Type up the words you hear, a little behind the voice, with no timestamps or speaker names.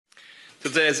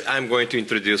Today I'm going to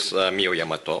introduce Mio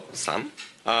Yamato-san.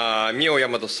 Mio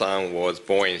Yamato-san was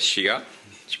born in Shiga,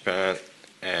 Japan,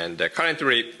 and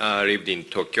currently lived in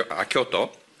Kyoto.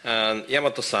 And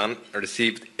Yamato-san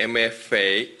received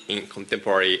MFA in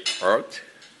Contemporary Art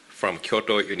from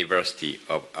Kyoto University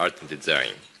of Art and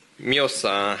Design.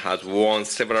 Mio-san has won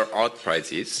several art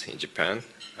prizes in Japan,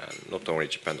 and not only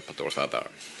Japan but also other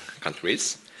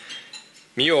countries.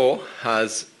 Mio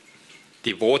has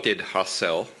devoted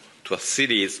herself to a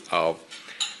series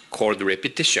called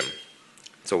repetition,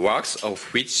 the works of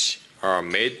which are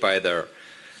made by the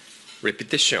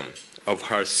repetition of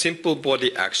her simple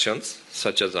body actions,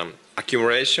 such as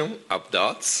accumulation of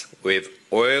dots with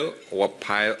oil or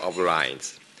pile of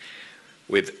lines,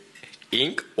 with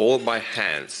ink all by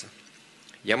hands.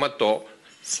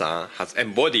 Yamato-san has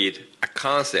embodied a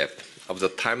concept of the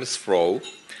time's flow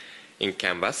in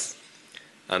canvas,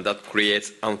 and that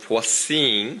creates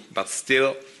unforeseen but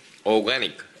still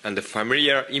organic and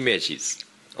familiar images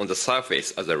on the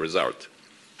surface as a result.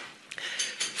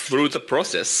 Through the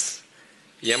process,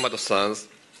 Yamato-san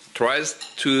tries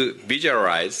to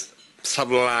visualize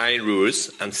sublime rules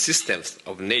and systems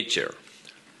of nature,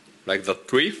 like the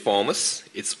tree forms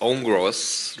its own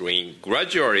growth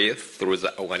gradually through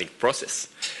the organic process.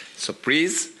 So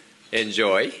please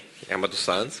enjoy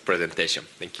Yamato-san's presentation.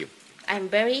 Thank you. I'm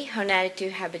very honored to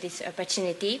have this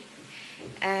opportunity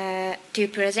to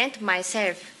present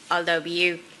myself, all of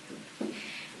you.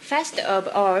 First of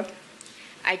all,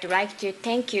 I'd like to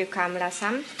thank you,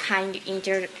 Kawamura-san, kind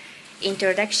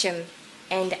introduction,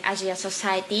 and Asia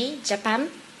Society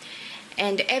Japan,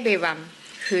 and everyone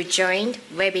who joined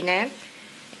webinar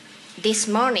this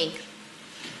morning.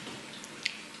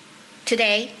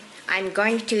 Today, I'm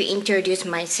going to introduce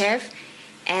myself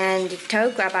and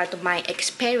talk about my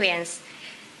experience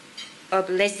of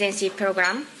residency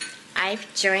program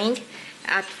I've joined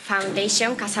at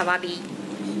Foundation Casawabi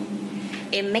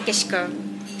in Mexico.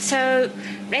 So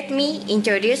let me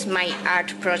introduce my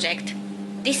art project.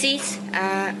 This is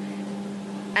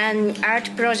an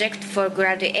art project for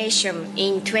graduation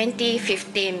in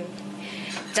 2015.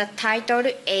 The title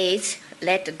is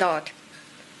Red Dot.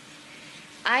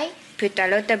 I put a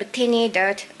lot of tiny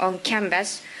dots on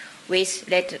canvas with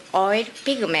red oil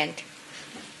pigment.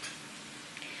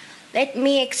 Let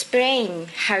me explain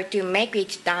how to make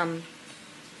it done.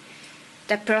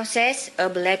 The process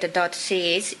of red dot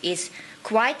series is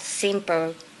quite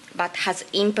simple, but has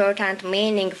important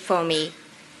meaning for me.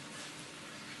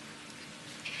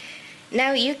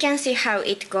 Now you can see how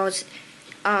it goes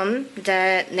on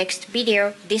the next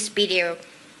video, this video.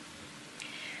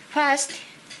 First,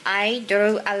 I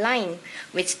drew a line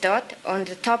with dot on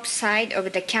the top side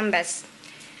of the canvas.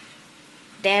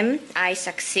 Then I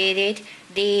succeeded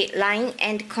the line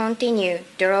and continue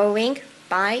drawing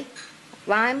by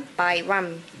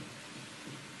one.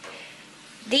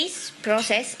 This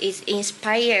process is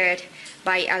inspired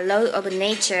by a law of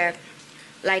nature,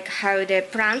 like how the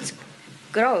plants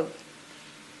grow.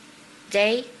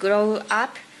 They grow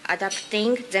up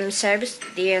adapting themselves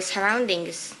to their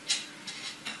surroundings.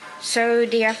 So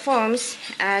their forms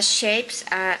and shapes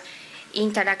are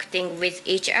interacting with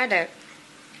each other.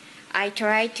 I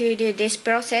try to do this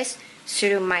process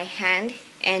through my hand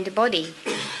and body.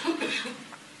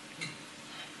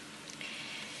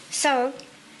 So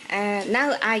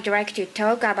now I'd like to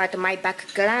talk about my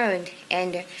background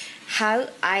and how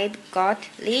I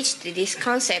reached this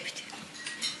concept.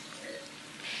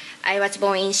 I was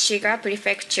born in Shiga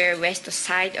Prefecture, west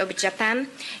side of Japan,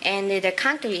 and the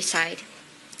countryside.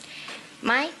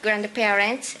 My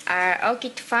grandparents are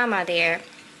orchid farmers there.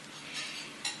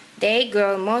 They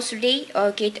grow mostly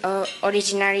orchid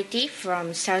originality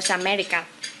from South America,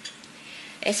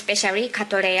 especially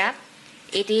Cattleya.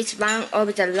 It is one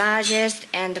of the largest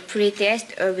and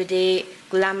prettiest of the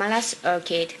glamorous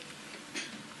orchid.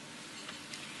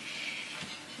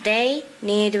 They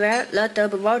need a lot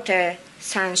of water,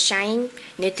 sunshine,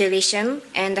 nutrition,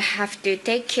 and have to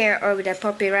take care of the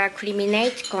popular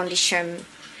climate condition,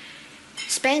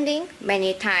 spending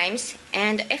many times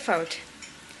and effort.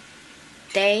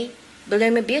 They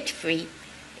bloom beautifully.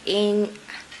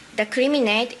 The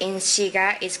climate in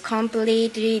Shiga is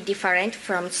completely different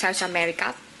from South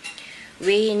America.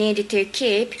 We need to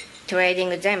keep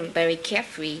treating them very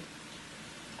carefully.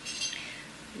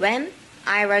 When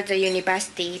I was at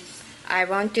university, I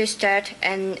want to start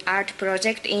an art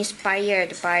project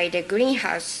inspired by the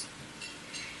greenhouse.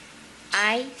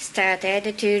 I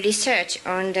started to research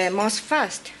on the moss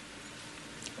first.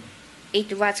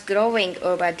 It was growing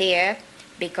over there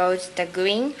because the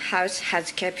greenhouse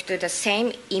has kept the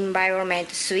same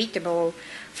environment suitable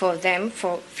for them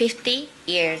for 50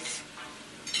 years.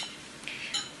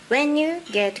 When you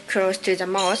get close to the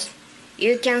moss,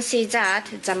 you can see that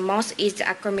the moss is the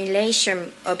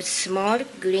accumulation of small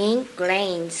green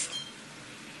grains.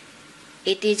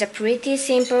 It is a pretty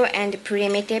simple and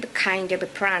primitive kind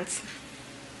of plant.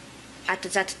 At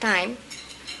that time,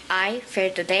 I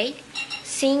felt they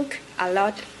think a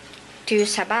lot to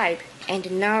survive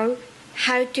and know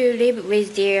how to live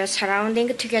with their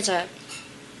surroundings together.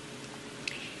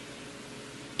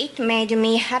 It made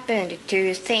me happy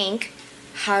to think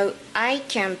how I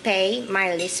can pay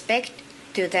my respect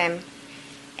to them,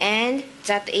 and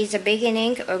that is the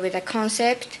beginning of the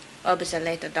concept of the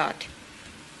red dot.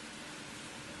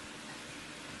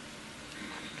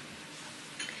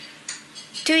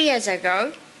 Two years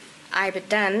ago, I've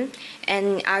done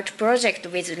an art project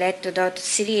with red dot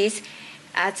series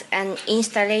as an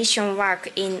installation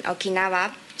work in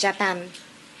Okinawa, Japan.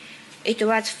 It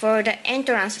was for the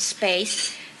entrance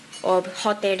space of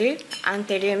Hotel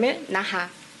Anteroom Naha.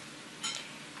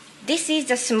 This is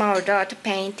the small dot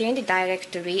painted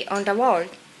directly on the wall.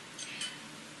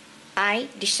 I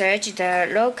researched the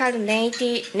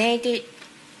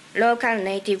local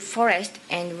native forest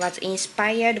and was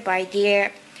inspired by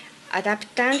their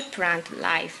adaptant plant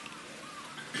life.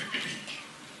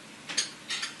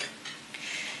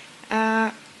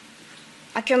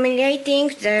 Accumulating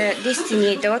the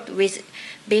destiny dot with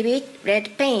vivid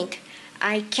red paint,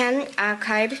 I can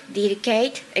archive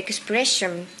delicate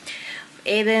expression,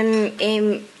 even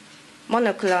in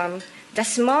monochrome. The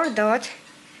small dots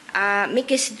are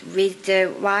mixed with the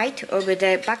white of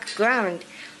the background,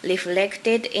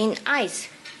 reflected in eyes,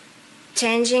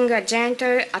 changing a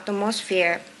gentle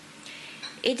atmosphere.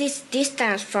 It is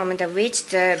distance from which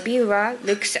the viewer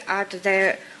looks at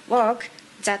the work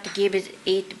that gives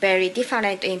it very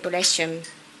different impression.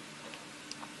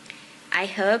 I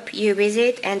hope you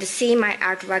visit and see my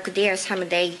artwork there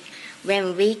someday,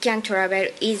 when we can travel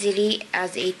easily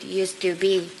as it used to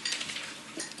be.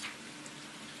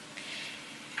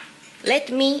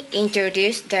 Let me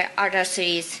introduce the other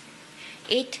series.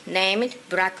 It named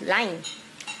Black Line.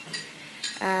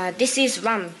 This is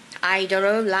one. I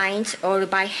draw lines all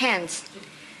by hands,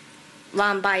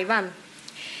 one by one.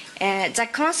 The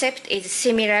concept is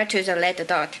similar to the red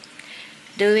dot,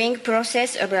 doing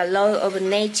process of a law of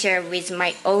nature with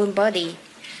my own body.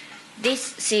 This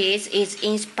series is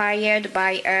inspired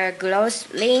by a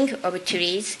growth ring of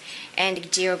trees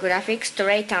and geographic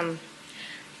stratum.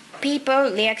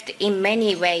 People react in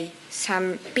many ways.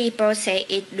 Some people say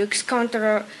it looks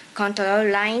control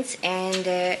lines,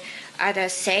 and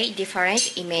others say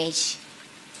different image.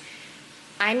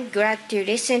 I'm glad to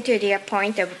listen to their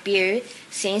point of view,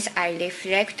 since I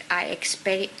reflect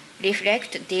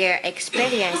their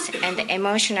experience and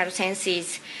emotional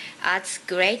senses as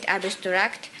great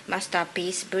abstract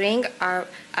masterpieces bring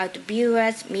out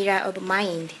viewers' mirror of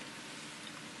mind.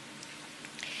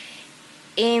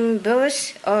 In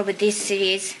both of these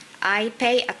series, I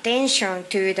pay attention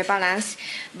to the balance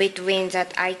between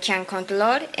that I can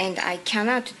control and I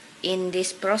cannot in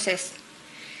this process.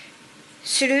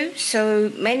 Through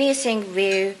so many things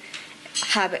we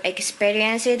have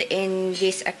experienced in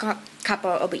this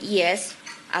couple of years,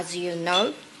 as you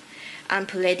know,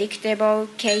 unpredictable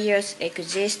chaos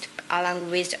exists along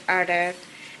with order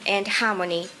and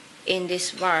harmony in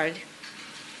this world.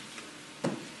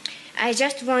 I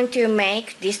just want to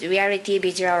make this reality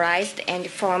visualized and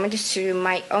formed through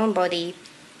my own body.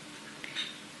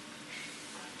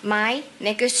 My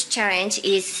next challenge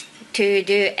is to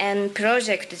do a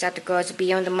project that goes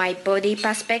beyond my body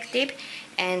perspective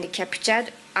and capture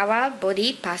our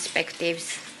body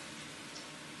perspectives.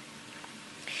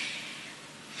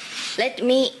 Let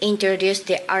me introduce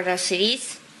the other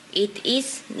series. It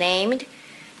is named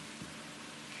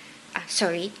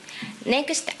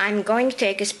Next, I'm going to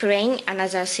explain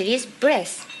another series,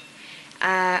 Breath.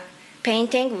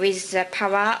 Painting with the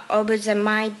power of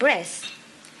my breath.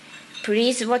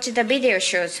 Please watch the video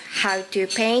shows how to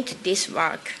paint this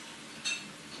work.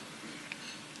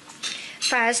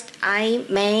 First, I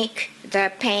make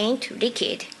the paint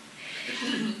liquid.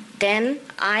 Then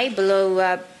I blow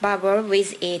a bubble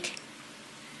with it.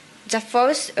 The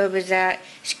force of the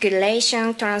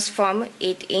circulation transforms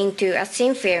it into a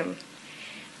thin film.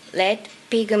 Let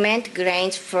pigment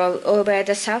grains flow over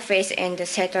the surface and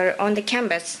settle on the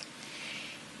canvas.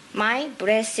 My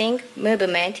breathing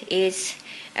movement is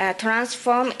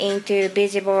transformed into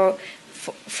visible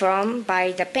form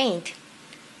by the paint.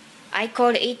 I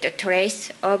call it a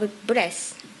trace of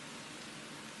breath.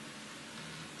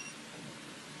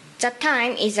 The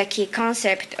time is a key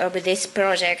concept of this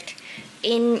project.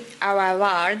 In our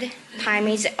world, time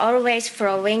is always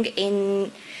flowing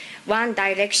in one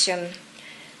direction.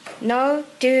 No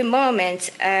two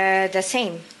moments are the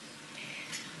same.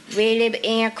 We live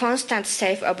in a constant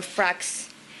state of flux.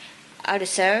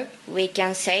 Also, we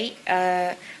can say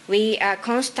we are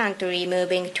constantly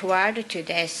moving toward to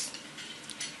death.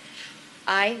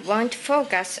 I won't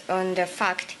focus on the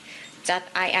fact that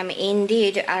I am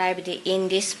indeed arrived in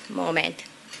this moment.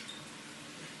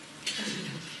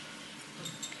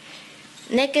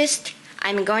 Next,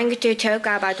 I'm going to talk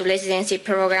about residency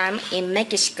program in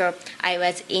Mexico. I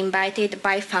was invited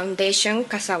by Foundation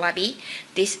Casawabi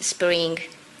this spring.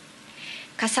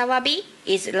 Casawabi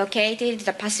is located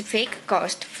the Pacific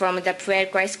coast from the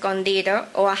Puerto Escondido,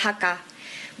 Oaxaca,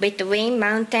 between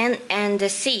mountain and the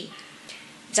sea.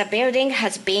 The building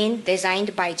has been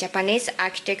designed by Japanese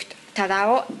architect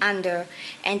Tadao Ando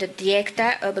and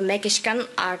director of Mexican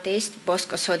artist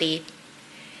Bosco Sodi.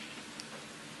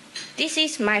 This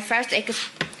is my first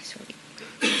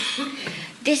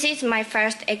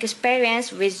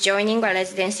experience with joining a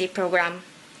residency program,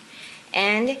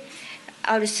 and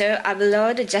also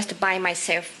abroad just by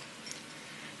myself.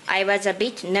 I was a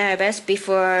bit nervous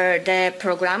before the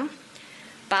program,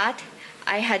 but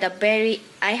I had a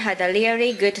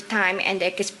really good time and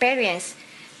experience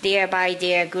there by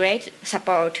their great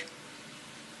support.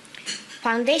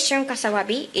 Foundation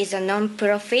Casawabi is a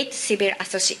non-profit civil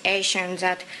association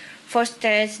that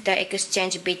fosters the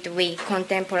exchange between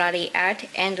contemporary art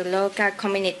and local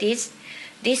communities.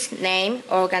 This name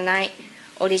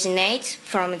originates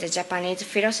from the Japanese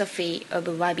philosophy of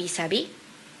wabi-sabi.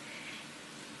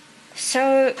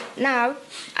 So now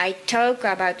I talk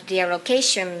about their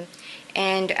location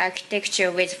and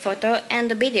architecture with photo and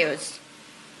videos.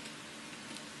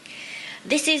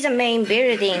 This is the main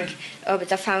building of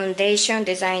the foundation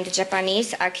designed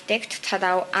Japanese architect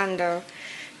Tadao Ando.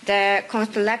 The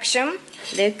construction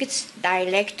looks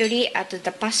directly at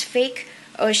the Pacific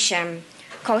Ocean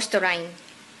coastline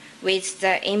with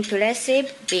the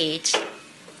impressive beach.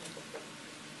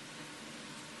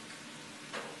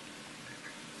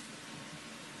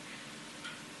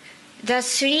 The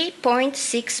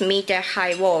 3.6-meter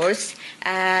high walls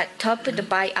are topped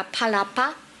by a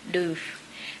palapa roof,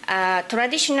 a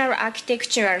traditional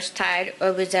architectural style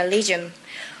of the region,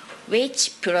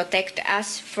 which protect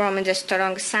us from the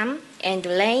strong sun and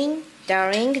rain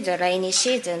during the rainy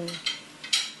season.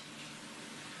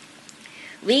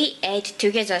 We ate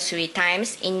together 3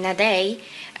 times in a day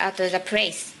at the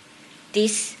place.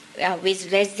 This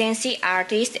with residency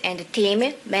artist and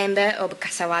team member of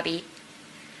Casawabi.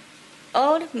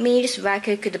 All meals were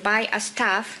cooked by a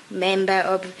staff member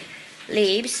of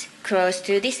lives close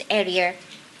to this area.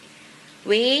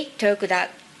 We talk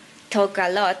a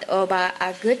lot over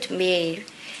a good meal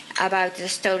about the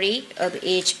story of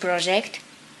each project,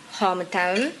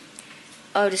 hometown,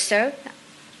 also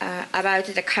about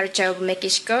the culture of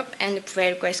Mexico and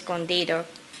Puerto Escondido.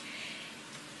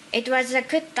 It was a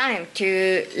good time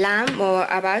to learn more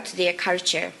about their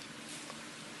culture.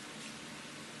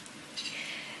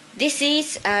 This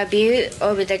is a view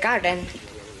of the garden.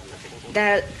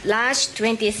 The large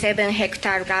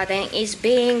 27-hectare garden is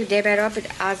being developed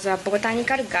as a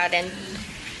botanical garden.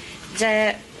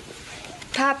 The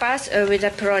purpose of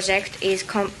the project is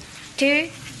to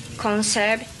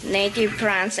conserve native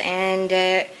plants and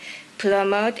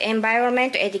promote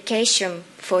environmental education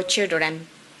for children.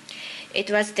 It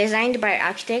was designed by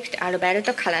architect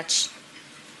Alberto Caracci.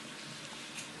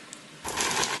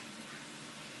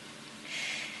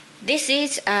 This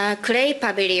is a clay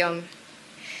pavilion.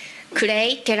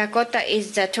 Clay terracotta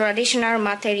is the traditional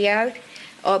material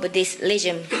of this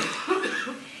region.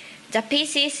 The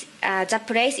place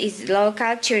is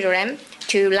local children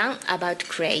to learn about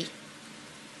clay.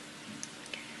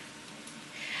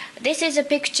 This is a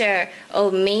picture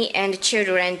of me and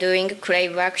children doing clay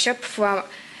workshop for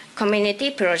community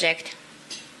project.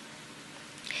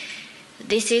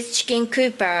 This is Chicken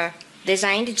Cooper,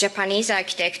 designed Japanese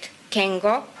architect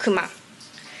Kengo Kuma.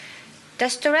 The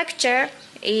structure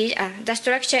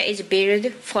is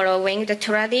built following the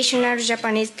traditional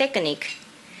Japanese technique.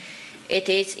 It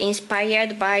is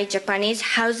inspired by Japanese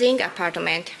housing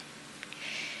apartment.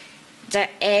 The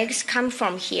eggs come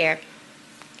from here,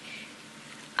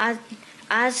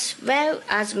 as well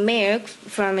as milk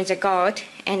from the goat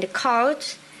and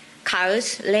cows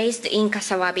raised in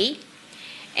Casawabi,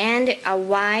 and a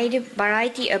wide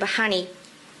variety of honey.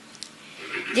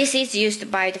 This is used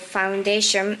by the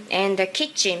foundation and the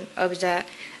kitchen of the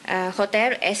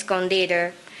Hotel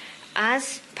Escondido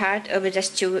as part of the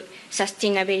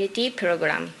sustainability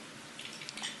program.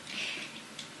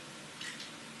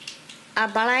 A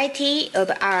variety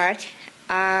of art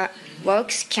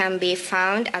works can be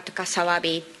found at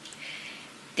Casawabi.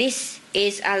 This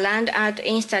is a land art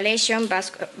installation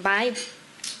by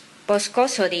Bosco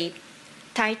Sodi.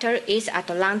 Title is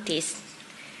Atlantis.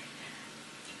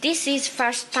 This is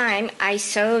first time I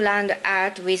saw land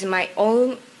art with my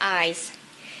own eyes.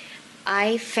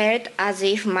 I felt as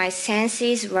if my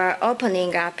senses were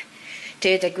opening up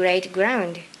to the great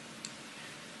ground.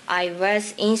 I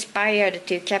was inspired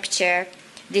to capture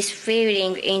this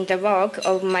feeling in the work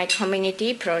of my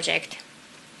community project.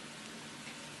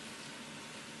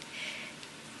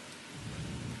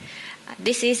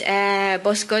 This is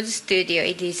Bosco's studio.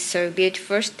 It is so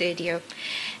beautiful studio.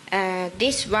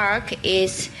 This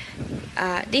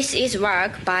is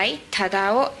work by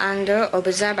Tadao under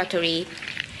observatory.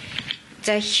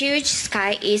 The huge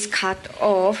sky is cut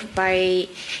off by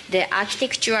the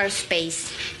architectural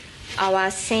space. Our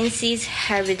senses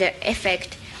have the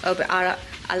effect of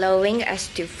allowing us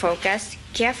to focus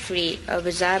carefully,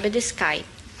 observe the sky.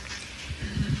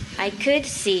 I could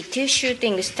see 2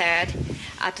 shooting stars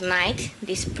at night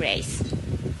this place.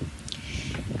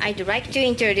 I'd like to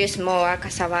introduce more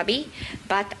Kasawabi,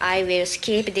 but I will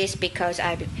skip this because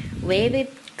we've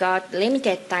got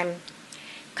limited time.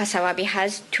 Kasawabi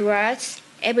has tours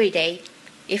every day.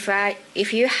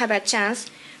 If you have a chance,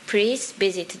 please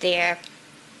visit there.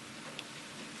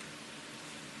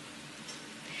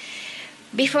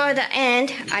 Before the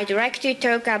end, I'd like to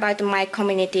talk about my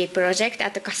community project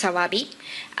at Kasawabi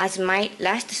as my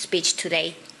last speech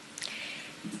today.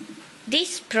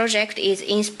 This project is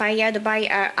inspired by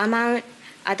our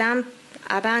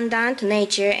abundant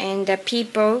nature and the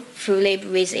people who live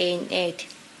within it.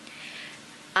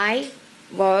 I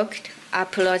worked a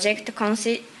project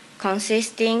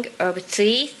consisting of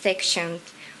 3 sections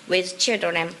with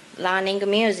children learning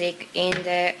music in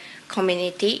the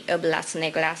community of Las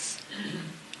Negras.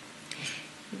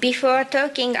 Before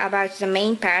talking about the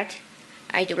main part,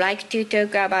 I'd like to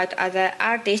talk about other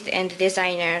artists and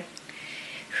designers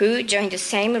who joined the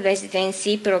same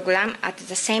residency program at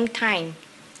the same time.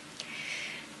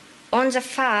 On the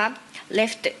far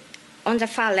left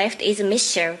is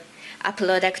Michel, a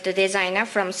product designer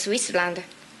from Switzerland.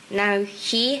 Now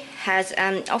he has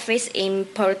an office in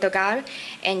Portugal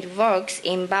and works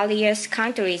in various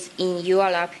countries in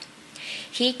Europe.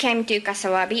 He came to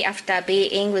Kasawabi after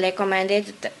being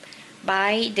recommended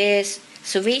by the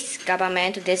Swiss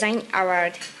Government Design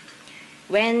Award.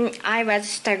 When I was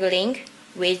struggling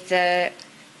with the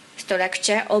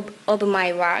structure of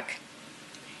my work,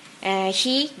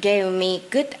 he gave me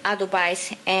good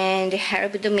advice and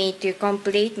helped me to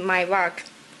complete my work.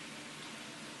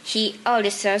 He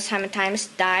also sometimes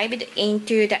dived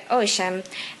into the ocean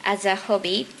as a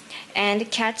hobby and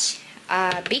catch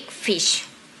big fish.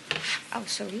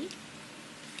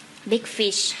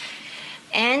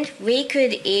 And we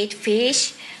could eat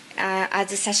fish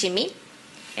as sashimi.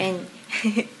 And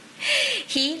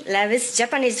he loves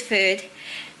Japanese food,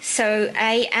 so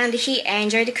I and he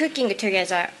enjoyed cooking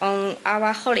together on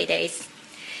our holidays.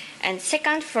 And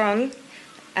second from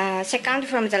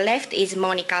the left is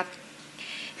Monica,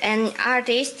 an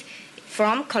artist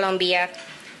from Colombia.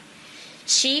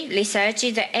 She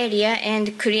researches the area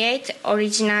and creates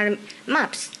original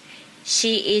maps.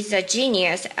 She is a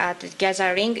genius at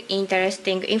gathering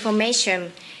interesting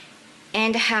information,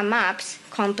 and her maps,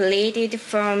 completed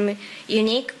from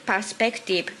unique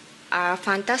perspective, are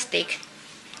fantastic.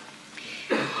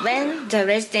 When the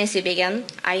residency began,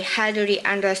 I hardly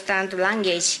understand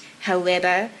language.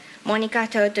 However, Monica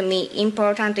taught me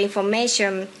important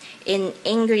information in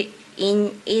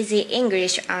easy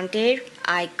English until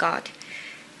I got.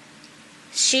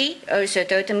 She also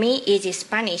taught me easy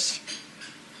Spanish.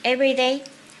 Every day,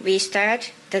 we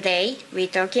start the day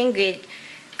with talking with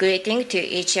greeting to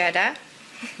each other.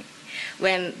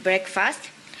 When breakfast,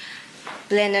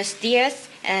 Buenos dias,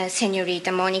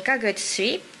 Señorita Monica, good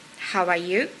sleep. How are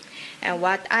you? And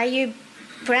what are you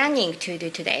planning to do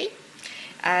today?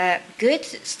 A good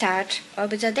start of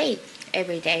the day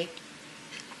every day.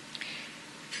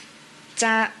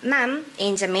 The man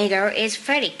in the middle is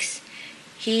Felix.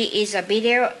 He is a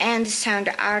video and sound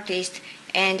artist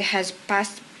and has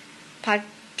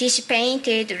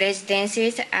participated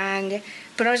residencies and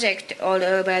projects all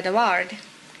over the world.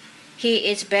 He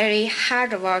is very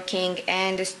hardworking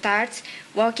and starts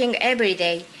working every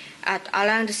day at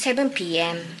around 7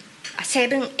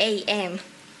 a.m.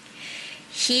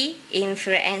 He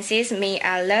influences me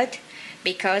a lot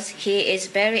because he is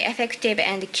very effective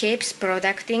and keeps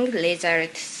producing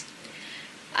results.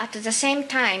 At the same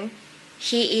time,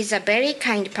 he is a very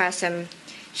kind person.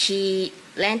 He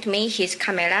lent me his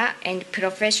camera and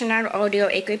professional audio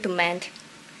equipment.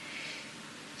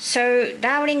 So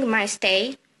during my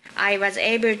stay, I was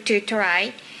able to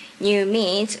try new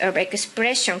means of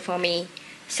expression for me,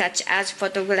 such as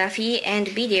photography and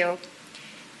video.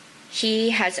 He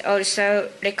has also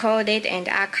recorded and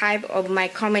archived of my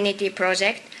community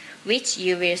project, which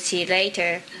you will see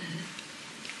later.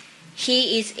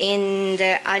 He is in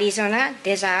the Arizona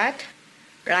desert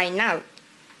right now.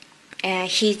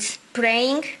 He's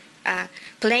playing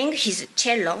his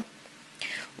cello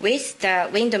with the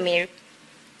windmill.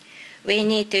 We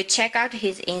need to check out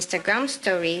his Instagram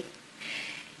story.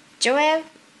 Joel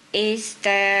is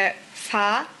the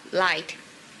far right.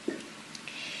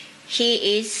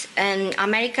 He is an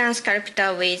American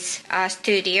sculptor with a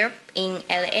studio in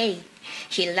LA.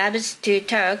 He loves to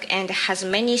talk and has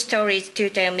many stories to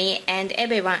tell me and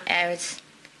everyone else.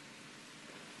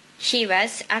 He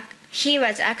was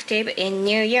active in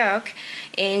New York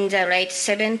in the late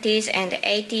 70s and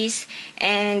 80s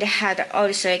and had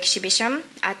also exhibition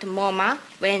at MoMA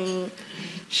when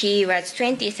he was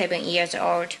 27 years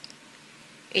old.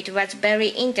 It was very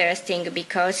interesting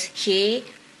because he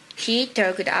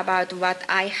talked about what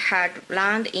I had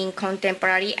learned in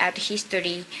contemporary art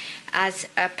history as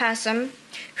a person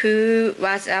who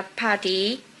was a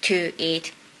party to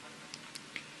it.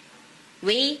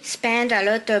 We spent a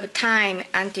lot of time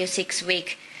until 6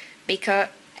 weeks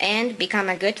and become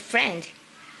a good friend.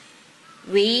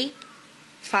 We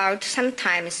fought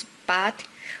sometimes, but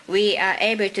we are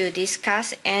able to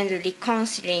discuss and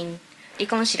reconcile.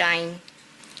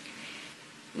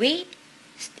 We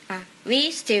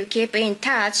still keep in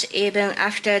touch even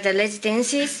after the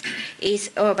residency is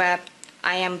over.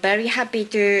 I am very happy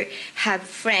to have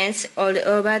friends all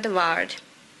over the world.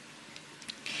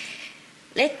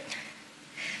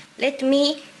 Let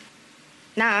me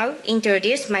now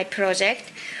introduce my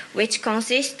project, which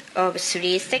consists of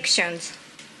 3 sections.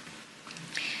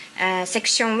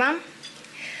 Section 1,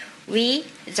 we,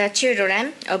 the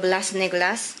children of Las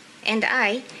Negras, and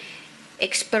I,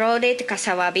 explored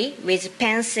Kasawabi with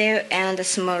pencil and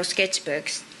small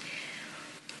sketchbooks.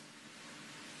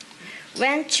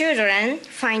 When children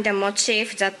find a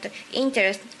motif that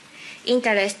interests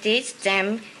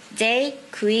them, they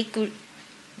quickly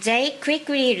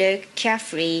look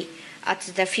carefully at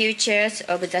the features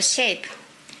of the shape,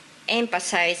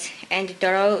 emphasize, and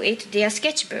draw it their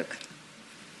sketchbook.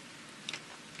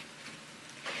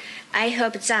 I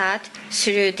hope that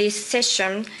through this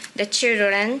session, the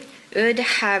children would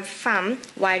have fun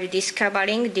while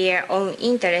discovering their own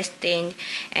interest in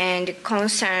and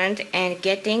concern and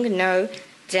getting to know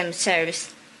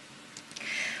themselves.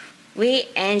 We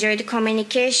enjoyed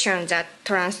communication that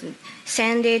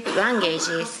transcended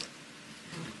languages.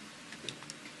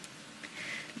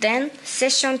 Then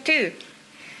session 2.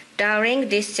 During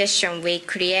this session, we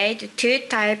create 2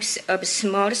 types of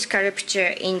small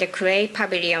sculpture in the clay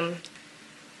pavilion.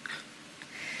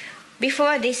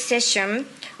 Before this session,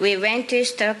 we went to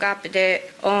stock up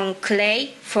on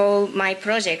clay for my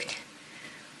project.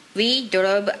 We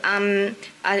drove an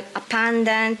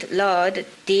abandoned road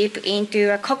deep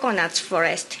into a coconut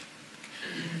forest.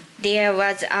 There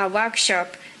was a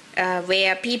workshop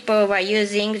where people were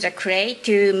using the clay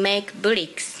to make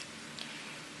bricks.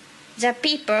 The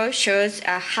people showed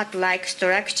a hut-like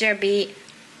structure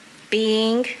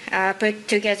being put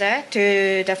together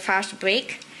to the first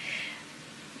brick.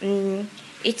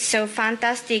 It's so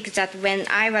fantastic that when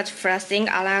I was flossing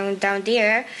around down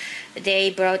there, they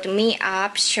brought me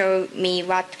up, showed me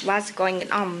what was going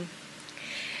on.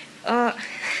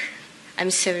 I'm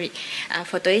sorry,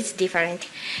 photo is different.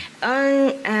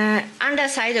 On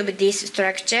underside of this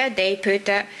structure, they put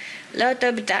a lot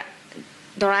of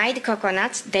dried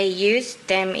coconuts. They used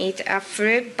them in a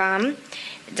full burn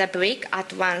the brick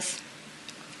at once.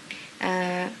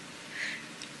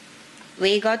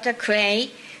 We got the clay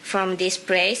from this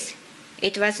place.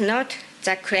 It was not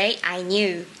the clay I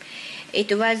knew.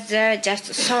 It was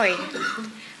just soil.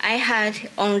 I had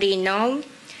only known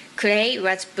clay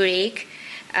was brick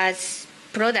as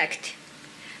product.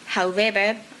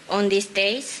 However, on these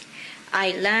days,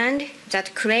 I learned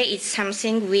that clay is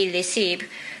something we receive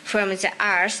from the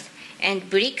earth and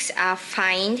bricks are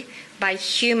found by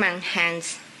human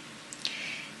hands.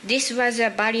 This was a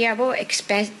valuable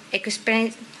experience.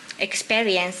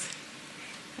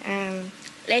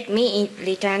 Let me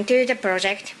return to the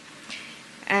project.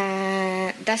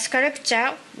 The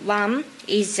sculpture 1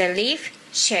 is a leaf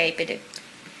shaped.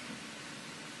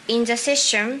 In the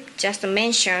session just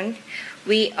mentioned,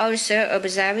 we also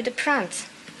observed plants.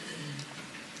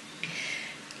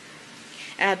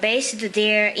 Based on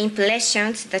their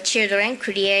impressions, the children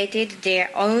created their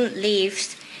own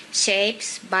leaf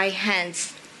shapes by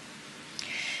hands.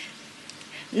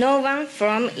 No one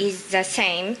form is the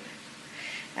same.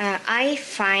 I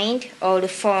find all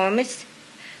forms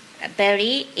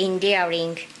very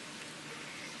endearing.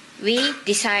 We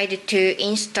decided to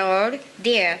install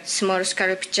these small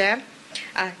sculpture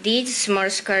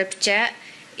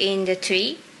in the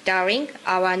tree during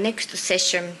our next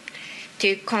session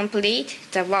to complete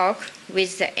the work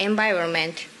with the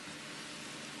environment.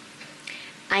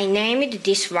 I named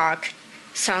this work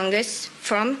Songs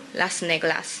from Las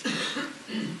Negras.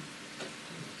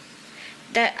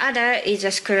 The other is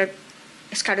a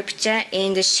sculpture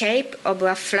in the shape of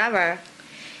a flower.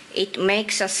 It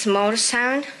makes a small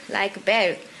sound like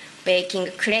bell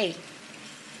baking clay,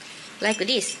 like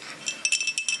this.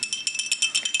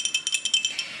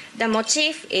 The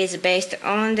motif is based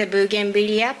on the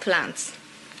bougainvillea plants.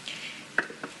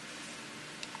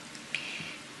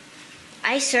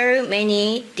 I saw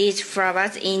many these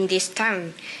flowers in this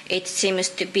town. It seems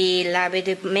to be loved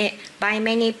by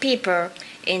many people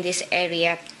in this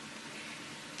area.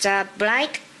 The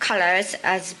bright colors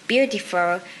are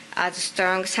beautiful as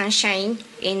strong sunshine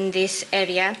in this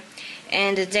area,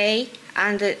 and the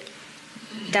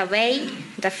way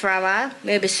the flower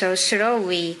moves so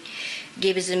slowly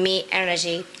gives me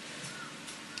energy.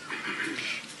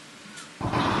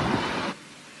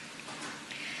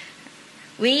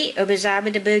 We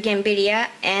observed the bougainvillea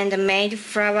and made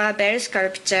flower bell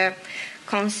sculpture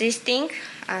consisting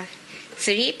of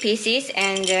 3 pieces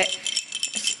and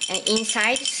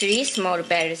inside 3 small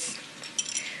bells.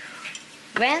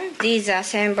 When these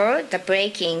assemble the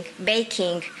baking,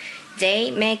 they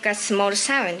make a small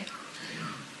sound.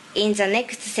 In the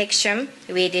next section,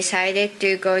 we decided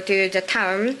to go to the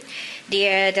town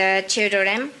where the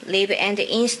children live and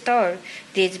install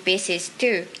these pieces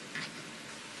too.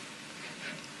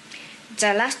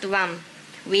 The last one,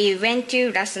 we went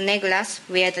to Las Negras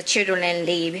where the children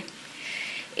live.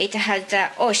 It has the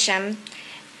ocean,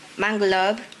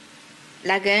 mangrove,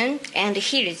 lagoon, and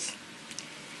hills.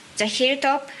 The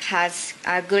hilltop has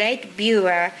a great view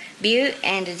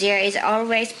and there is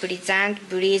always pleasant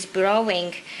breeze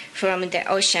blowing from the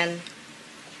ocean.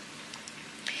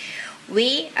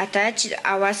 We attached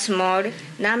our small,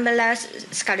 numberless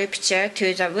sculpture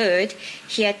to the wood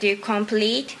here to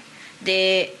complete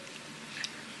the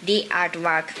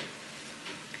artwork.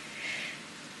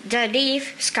 The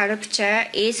leaf sculpture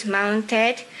is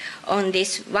mounted on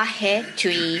this wahe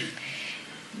tree.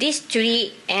 This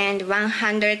tree and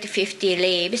 150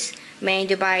 leaves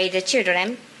made by the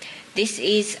children. This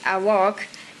is a work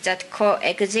that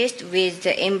coexists with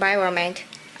the environment.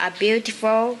 A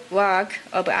beautiful work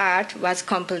of art was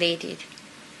completed.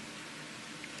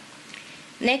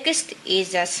 Next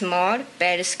is a small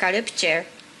bell sculpture.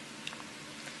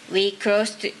 We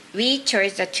chose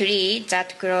the tree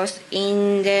that grows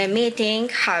in the meeting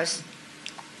house,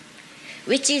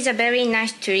 which is a very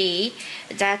nice tree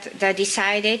that they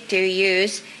decided to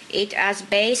use it as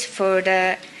base for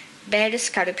the bell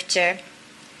sculpture.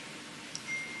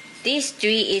 This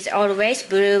tree is always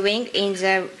blowing in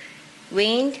the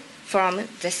wind from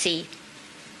the sea.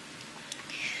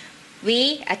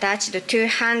 We attached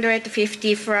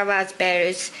 250 flower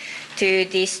bells to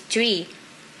this tree.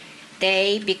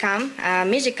 They become a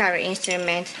musical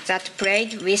instrument that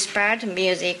played whispered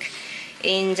music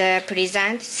in the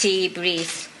pleasant sea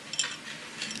breeze.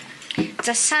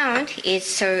 The sound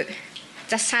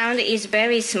is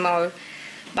very small,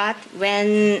 but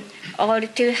when all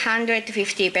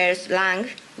 250 bells rang,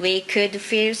 we could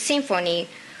feel symphony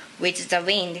with the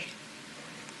wind.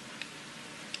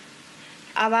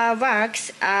 Our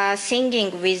works are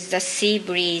singing with the sea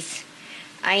breeze.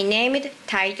 I named the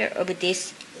title of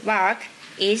this work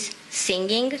is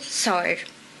Singing Soil.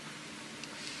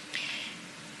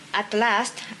 At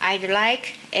last, I'd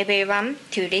like everyone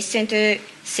to listen to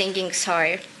Singing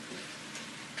Soil.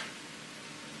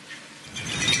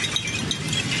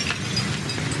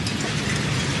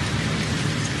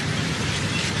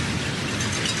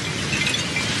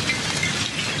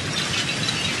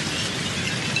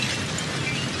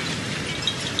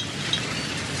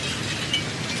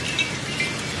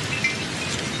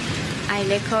 I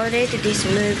recorded this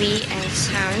movie and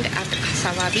sound at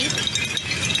Kasawabi,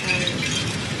 and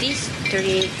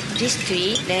this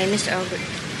tree names of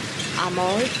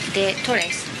Amor de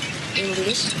Torres.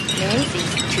 English name is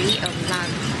Tree of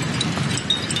Land.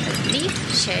 The leaf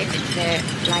shaped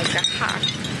like a heart.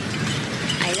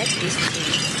 I like this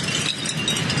tree.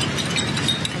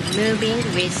 And moving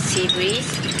with sea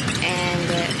breeze and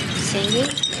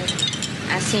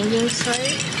singing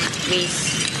soil with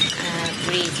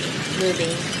breathing,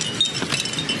 moving.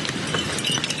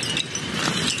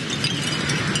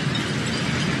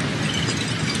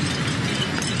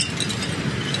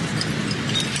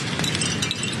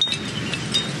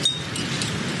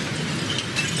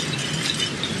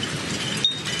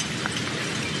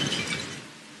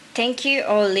 Thank you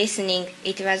all listening.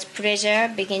 It was pleasure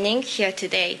beginning here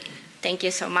today. Thank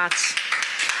you so much.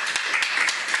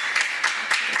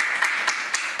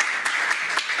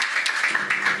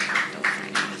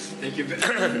 Thank you.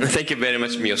 Thank you very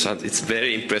much, Mio-san. It's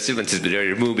very impressive and it's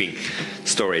very moving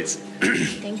stories.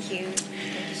 Thank you.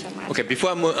 Thank you so much. Okay,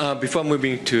 before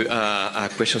moving to a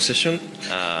question session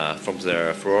from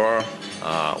the floor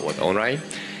or online,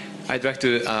 I'd like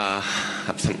to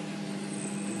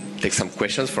take some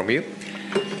questions from you.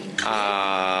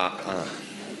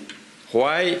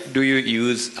 Why do you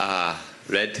use a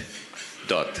red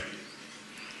dot?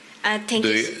 Thank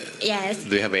you. Yes.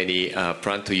 Do you have any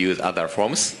plan to use other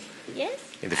forms? Yes.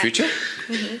 In the future?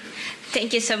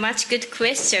 Thank you so much. Good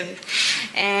question.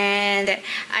 And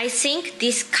I think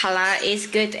this color is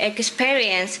good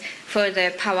experience for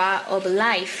the power of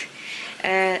life.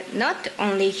 Not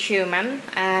only human,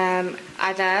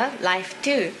 other life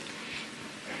too.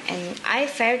 And I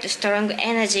felt strong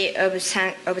energy of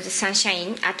the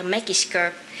sunshine at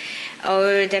Mexico.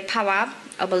 Or the power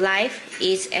of life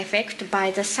is affected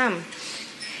by the sun.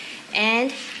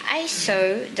 And I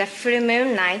saw the full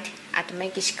moon night at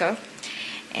Mexico,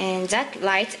 and that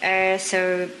lights are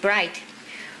so bright.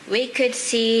 We could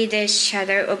see the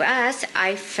shadow of us.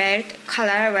 I felt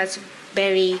color was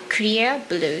very clear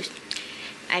blue.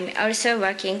 I'm also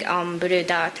working on blue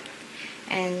dot,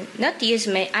 and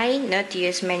I not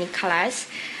use many colors,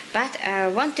 but I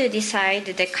want to decide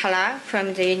the color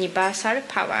from the universal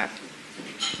power.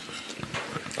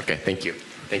 Okay, thank you.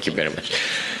 Thank you very much.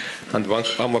 And one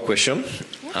more question.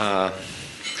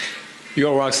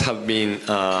 Your works have been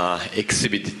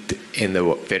exhibited in the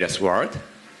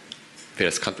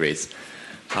various countries.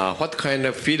 What kind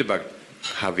of feedback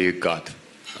have you got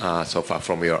so far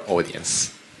from your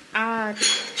audience?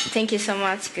 Thank you so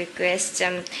much. Good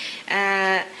question.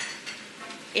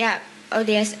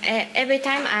 Audience. Every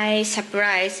time I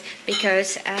surprise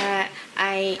because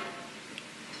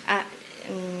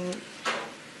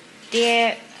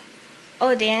the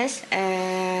audience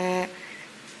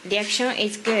reaction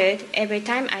is good. Every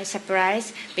time I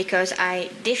surprise because I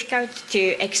difficult to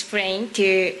explain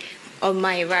of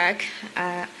my work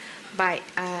by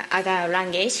other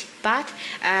language, but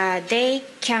they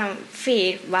can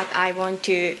feel what I want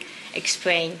to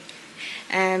explain.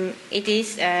 I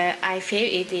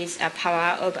feel it is a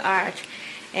power of art,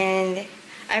 and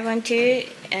I want to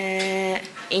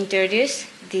introduce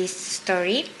this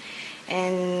story.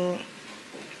 And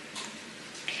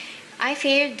I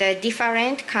feel the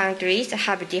different countries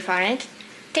have different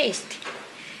taste.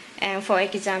 And for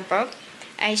example,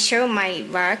 I show my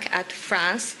work at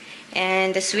France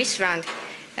and Switzerland.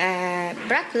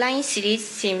 Black Line series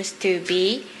seems to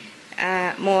be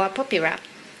more popular.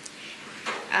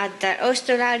 At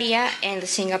Australia and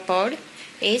Singapore,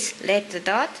 Red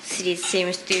Dot series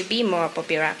seems to be more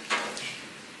popular.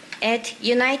 At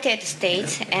United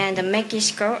States and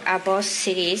Mexico are both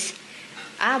series.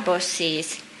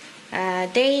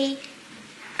 They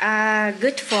are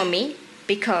good for me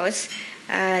because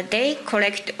they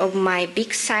collect of my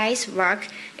big size work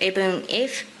even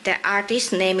if the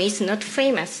artist's name is not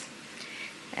famous.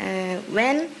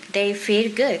 When they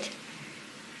feel good,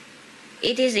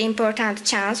 it is an important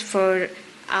chance for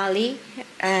early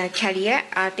career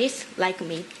artists like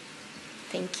me.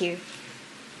 Thank you.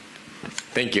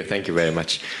 Thank you very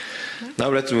much. Now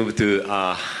let's move to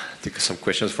take some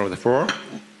questions from the floor.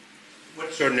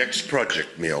 What's your next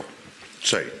project, Mio?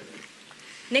 Say.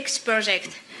 Next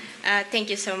project. Thank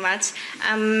you so much.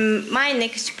 My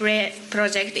next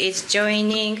project is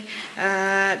joining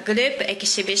group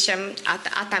exhibition at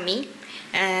Atami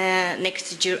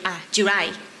next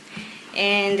July.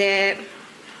 And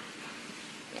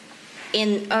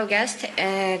in August,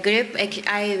 I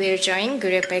will join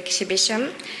group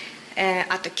exhibition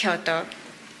at Kyoto.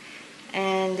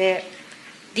 And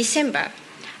December,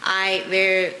 I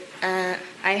will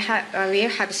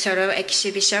have solo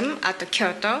exhibition at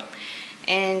Kyoto.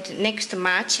 And next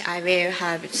March, I will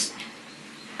have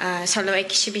solo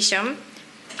exhibition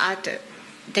at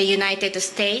the United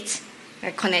States,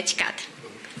 Connecticut.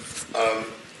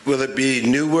 Will it be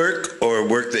new work or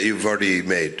work that you've already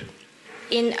made?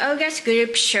 In August,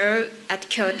 group show at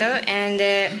Kyoto and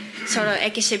solo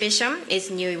exhibition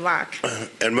is new work.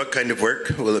 And what kind of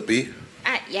work will it be?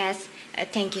 Yes,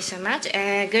 thank you so much.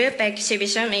 Group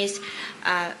exhibition is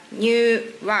new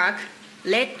work,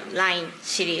 Red Line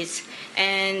series,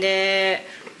 and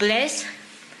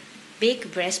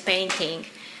big breast painting,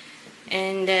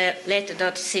 and Red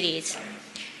Dot series.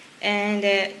 And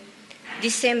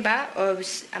December of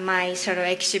my solo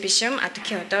exhibition at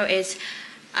Kyoto is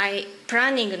I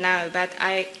planning now, but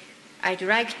I'd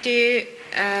like to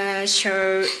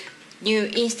show new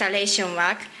installation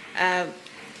work.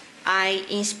 I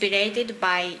inspired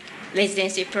by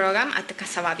residency program at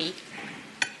Kasawabi.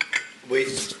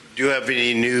 Wait, do you have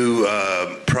any new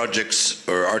projects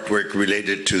or artwork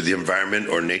related to the environment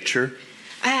or nature?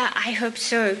 I hope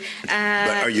so.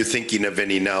 But are you thinking of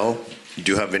any now?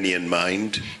 Do you have any in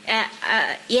mind?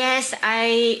 Yes,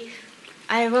 I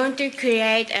want to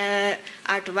create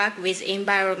artwork with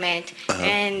environment,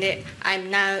 and I'm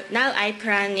now I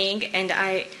planning, and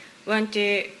I want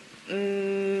to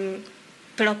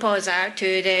propose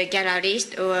to the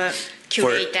gallerist or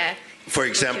curator. For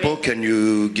example, can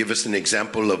you give us an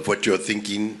example of what you're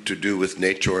thinking to do with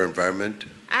nature or environment?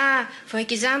 For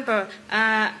example,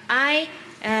 I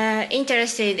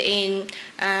interested in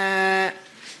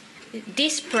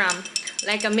this plant,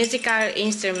 like a musical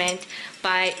instrument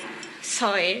by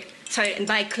soil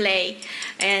by clay,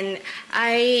 and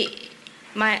I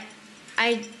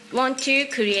want to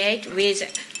create with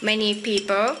many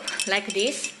people like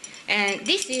this. And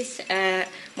this is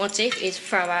motif is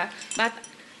flower, but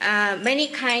many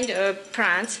kind of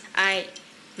plants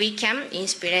we can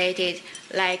inspired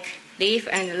like leaf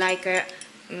and like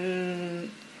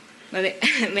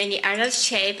many other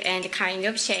shape and kind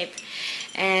of shape.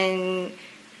 And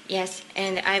yes,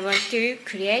 and I want to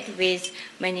create with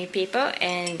many people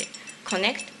and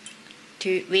connect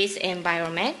with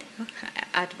environment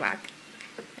artwork.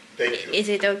 Thank you. Is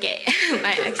it okay?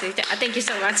 Thank you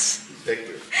so much. Thank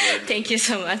you. Thank you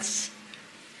so much.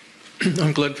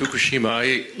 I'm Glenn Fukushima.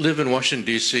 I live in Washington,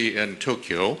 D.C. and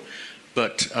Tokyo,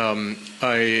 but I'm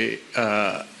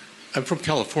from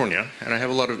California, and I have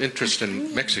a lot of interest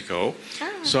in Mexico.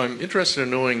 So I'm interested in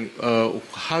knowing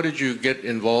how did you get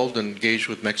involved and engaged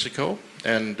with Mexico,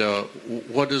 and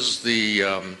what is the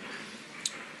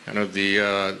kind of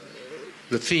the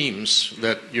themes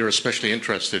that you're especially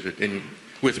interested in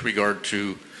with regard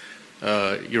to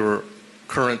your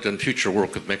current and future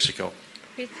work with Mexico?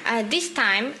 This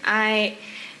time,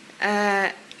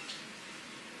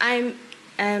 I'm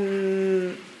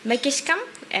Mexican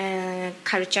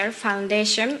Culture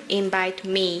Foundation invite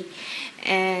me,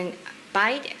 and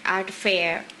by the art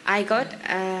fair, I got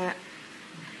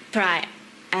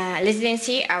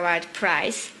residency award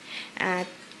prize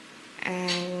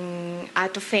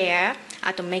art fair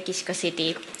at Mexico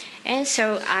City, and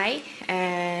so I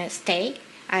stay.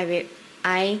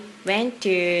 I went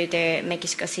to the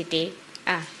Mexico City,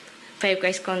 Puerto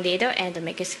Escondido and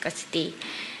Mexico City,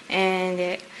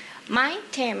 and my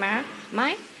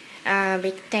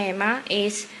big theme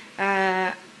is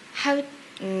how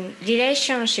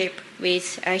relationship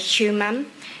with human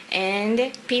and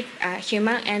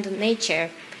nature.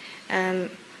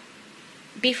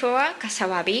 Before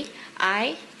Kasawabi,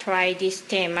 I tried this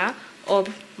theme of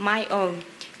my own.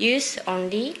 Use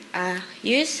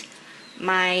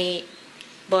my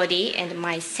body and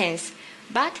my sense,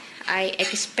 but I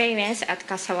experienced at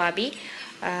Kasawabi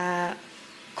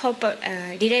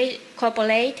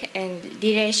cooperate and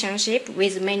relationship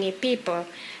with many people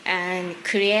and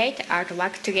create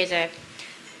artwork together.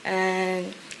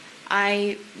 And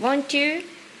I want to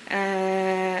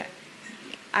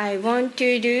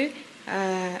do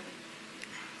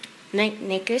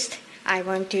next. I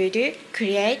want to do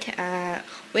create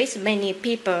with many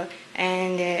people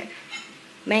and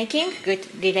making good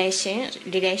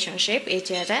relationship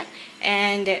each other,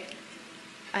 and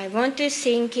I want to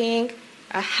thinking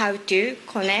how to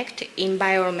connect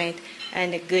environment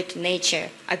and good nature,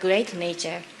 a great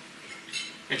nature.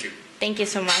 Thank you. Thank you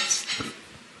so much.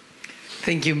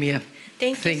 Thank you, Mia.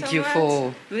 Thank you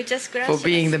so for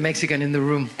being the Mexican in the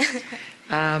room.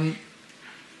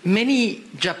 Many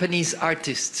Japanese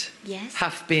artists Yes.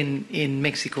 have been in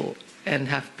Mexico and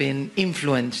have been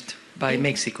influenced by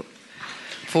Mexico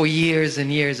for years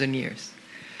and years and years.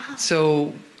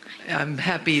 So I'm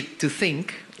happy to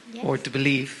think or to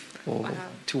believe or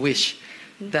to wish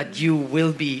that you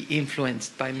will be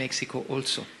influenced by Mexico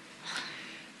also.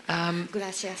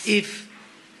 Gracias. If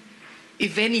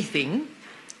anything,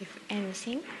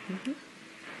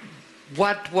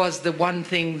 what was the one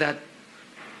thing that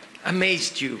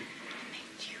amazed you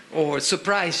or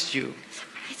surprised you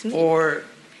or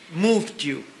moved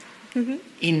you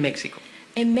in Mexico?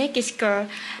 In Mexico,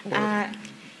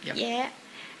 yeah.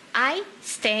 I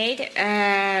stayed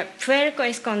Puerto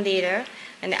Escondido,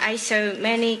 and I saw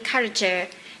many culture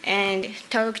and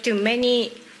talked to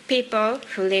many people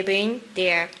who live in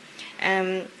there.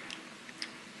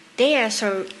 There are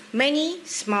so many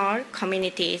small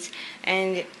communities,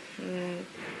 and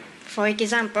for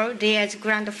example, there's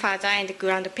grandfather and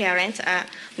grandparents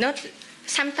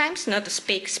sometimes not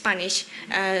speak Spanish.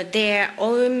 Their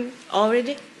old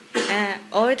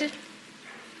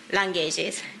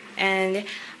languages, and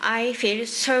I feel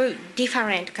so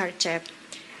different culture.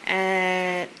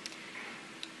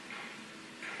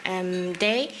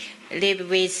 They live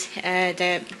with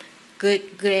the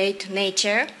great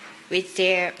nature with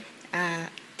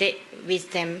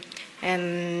with them,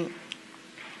 and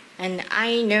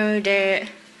I know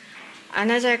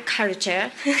another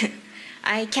culture.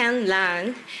 I can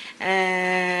learn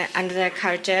another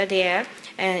culture there,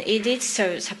 and it is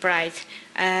so surprised.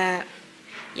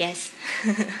 Yes.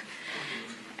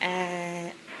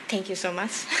 Thank you so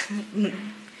much.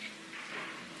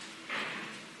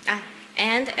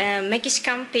 And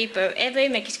Mexican people, every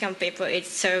Mexican people is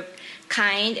so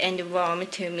kind and warm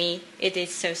to me. It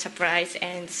is so surprised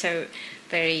and so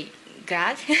very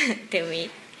glad to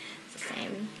meet the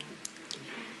same.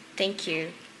 Thank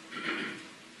you.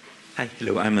 Hi,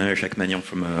 hello, I'm Jacques Magnan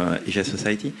from Asia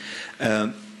Society.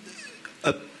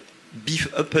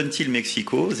 Up until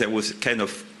Mexico, there was kind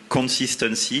of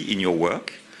consistency in your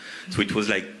work. So it was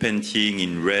like painting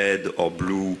in red or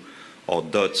blue or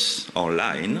dots or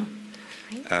line.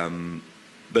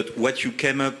 But what you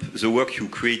came up, the work you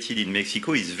created in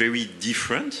Mexico is very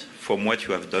different from what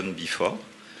you have done before.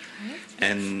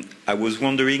 And I was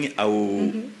wondering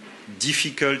how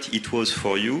difficult it was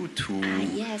for you to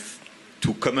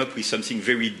come up with something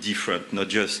very different, not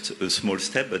just a small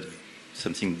step, but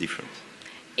something different.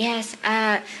 Yes,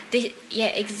 yeah,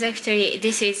 exactly.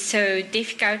 This is so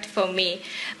difficult for me,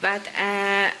 but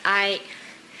I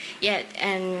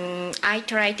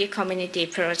tried the community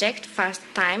project first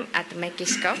time at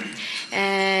Mexico,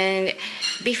 and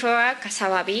before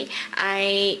Kasawabi,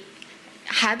 I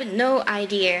have no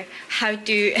idea how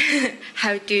to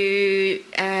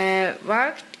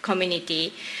work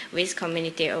community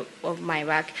of my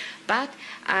work, but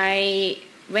I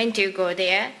went to go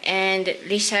there and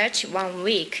research 1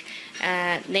 week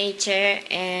nature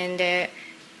and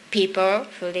people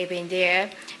who live in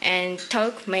there, and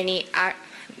talk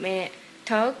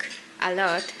a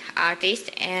lot artists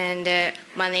and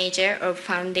manager of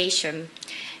foundation,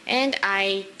 and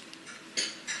I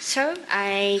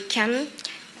can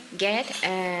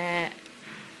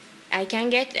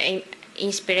get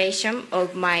inspiration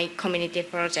of my community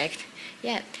project.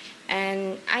 Yeah,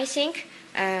 and I think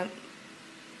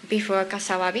before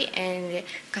Kasawabi,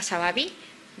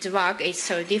 the work is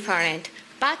so different,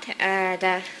 but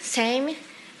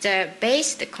the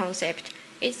base concept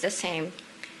is the same.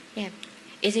 Yeah,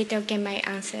 is it okay? My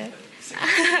answer.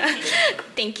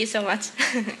 Thank you so much.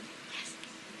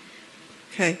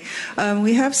 Okay,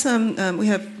 we have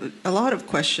a lot of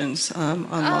questions online.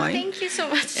 Oh, thank you so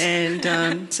much.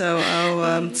 And so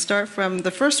I'll start from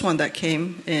the first one that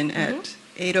came in at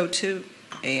 8:02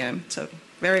 a.m. So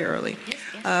very early. Yes.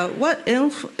 What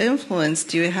influence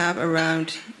do you have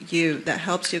around you that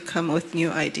helps you come with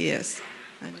new ideas?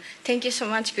 Thank you so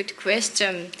much. Good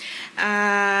question.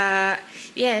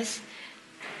 Yes.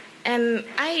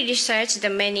 I researched the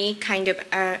many kind of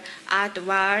art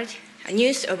world,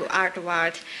 news of art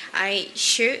world. I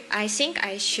think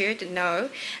I should know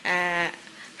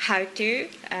how to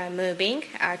moving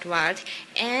art world,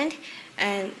 and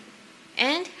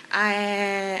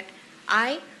I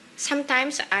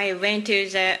sometimes I went to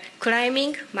the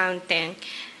climbing mountain,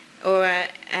 or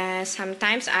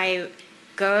sometimes I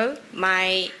go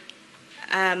my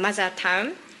mother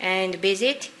town and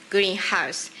visit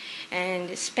greenhouse, and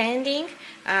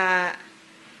I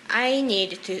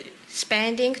need to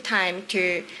spending time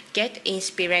to get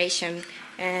inspiration,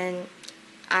 and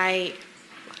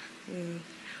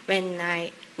when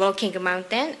I walking a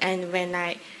mountain and when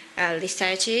I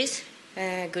researches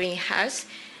greenhouse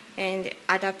and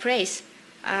other place,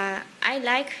 I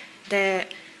like the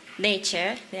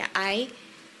nature. I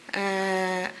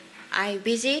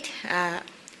visit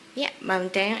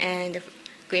mountain and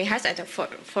greenhouse at the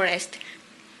forest.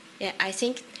 Yeah, I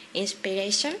think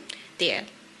inspiration there.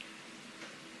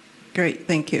 Great,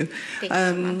 thank you. Thank you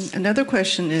so much. Another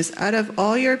question is, out of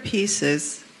all your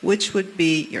pieces, which would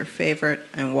be your favorite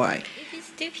and why? It is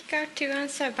difficult to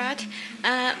answer, but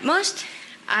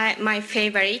my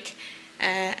favorite,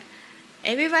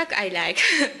 every work I like,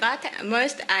 but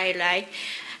most I like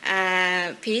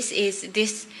piece is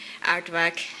this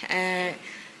artwork.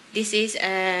 This is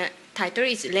title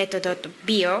is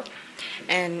Red.bio,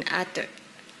 and at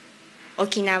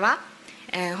Okinawa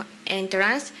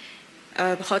entrance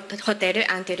of Hotel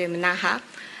Antelum Naha.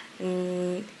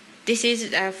 This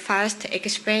is the first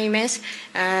experiment,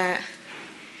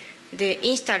 the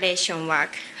installation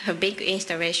work, a big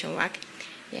installation work.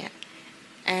 Yeah,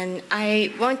 and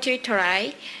I want to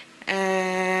try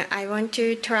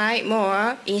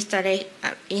more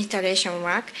installation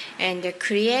work and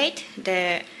create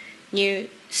the new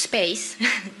space.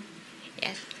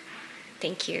 Yes,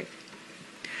 thank you.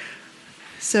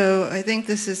 So I think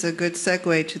this is a good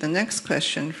segue to the next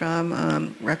question from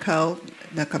Raquel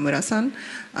Nakamura-san.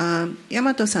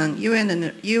 Yamato-san, you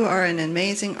are an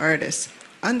amazing artist.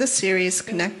 On the series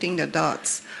Connecting the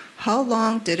Dots, how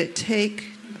long did it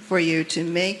take for you to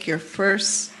make your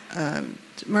first,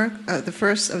 the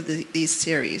first of these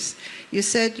series? You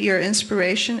said your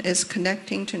inspiration is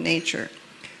connecting to nature.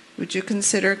 Would you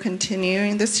consider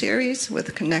continuing the series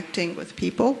with connecting with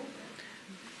people?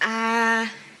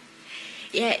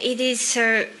 Yeah, it is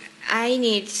so. I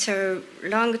need so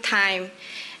long time,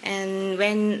 and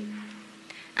when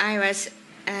I was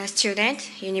a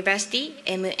student, university,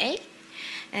 MA,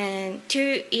 and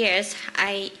 2 years,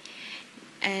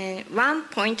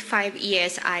 1.5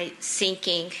 years I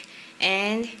thinking,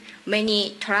 and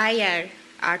many trial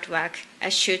artwork,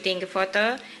 shooting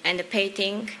photo and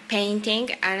painting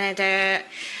another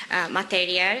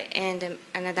material and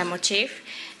another motif,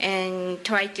 and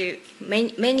try to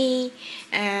many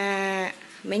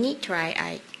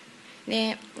try.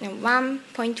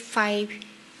 1.5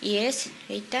 years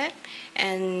later,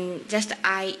 and just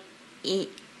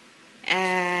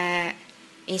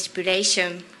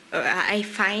inspiration. I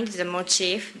find the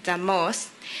motif the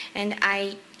most, and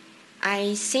I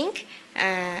think.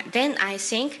 Then I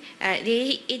think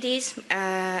it is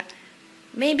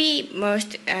maybe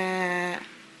most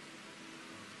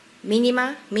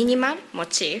minimal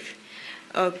motif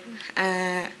of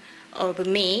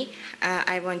me.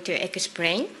 I want to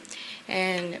explain,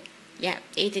 and yeah,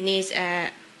 it needs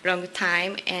a long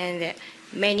time and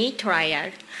many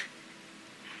trial.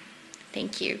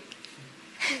 Thank you.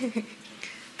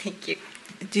 Thank you.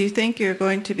 Do you think you're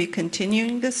going to be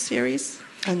continuing this series?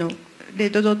 レッ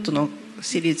ドドットの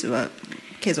シリーズは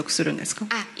継続するんですか?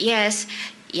 Yes,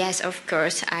 of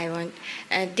course. I want.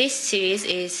 This series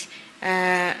is.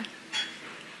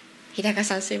 日高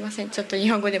さんすいません。ちょっと日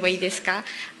本語でもいいですか？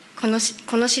このシ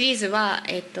リーズは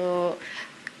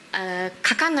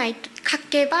書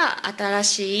けば新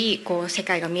しい世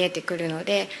界が見えてくるの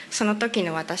で、その時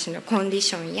の私のコンディ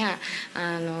ションや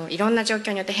いろんな状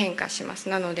況によって変化します。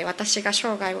なので私が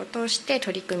生涯を通して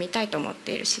取り組みたいと思っ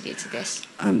ているシリーズです。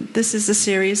This is a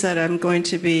series that I'm going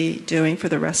to be doing for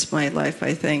the rest of my life,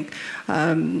 I think.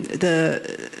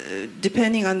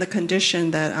 Depending on the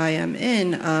condition that I am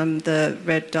in, the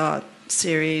Red Dot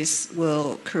series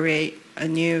will create a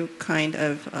new kind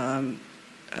of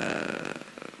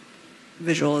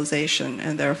visualization,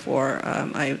 and therefore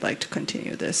I would like to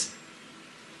continue this.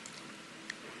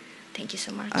 Thank you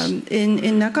so much.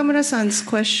 In Nakamura-san's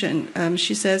question,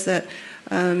 she says that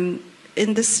in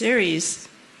the series,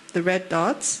 the red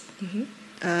dots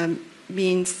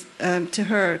means, to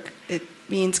her, it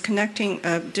means connecting,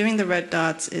 doing the red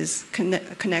dots is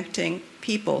connecting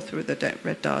people through the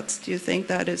red dots. Do you think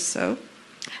that is so?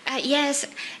 Yes.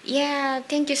 Yeah,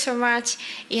 thank you so much.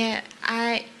 Yeah,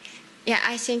 I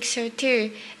think so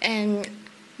too. And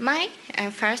my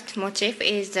first motif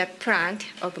is the plant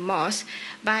of moss,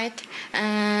 but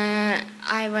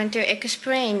I want to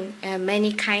explain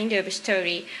many kind of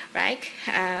story, like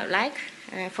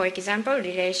for example,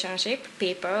 relationship,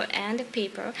 people, and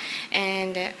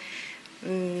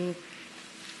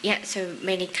so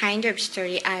many kind of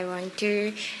story I want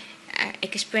to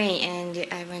explain, and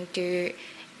I want to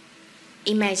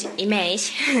image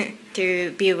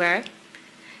to viewer.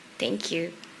 Thank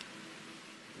you.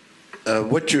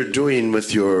 What you're doing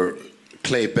with your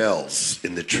clay bells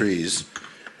in the trees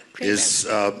is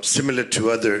similar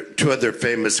to two other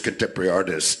famous contemporary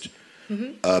artists.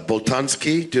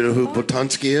 Boltanski, do you know who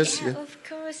Boltanski is? Yeah, of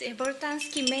course.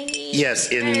 Boltanski many. Yes,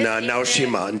 in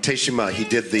Naoshima, in Teishima, he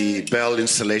did the bell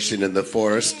installation in the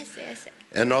forest. Yes.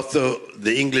 And also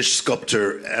the English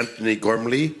sculptor Anthony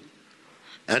Gormley.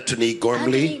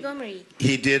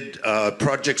 He did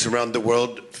projects around the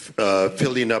world,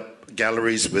 filling up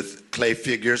galleries with clay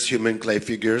figures, human clay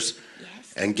figures,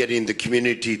 and getting the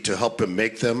community to help him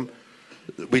make them.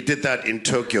 We did that in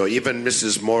Tokyo. Even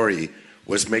Mrs. Mori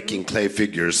was making clay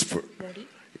figures.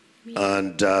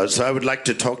 And so I would like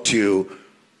to talk to you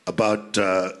about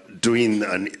doing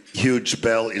a huge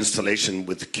bell installation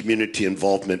with community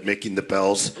involvement, making the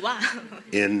bells. Wow.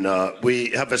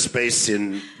 We have a space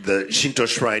in the Shinto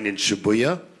shrine in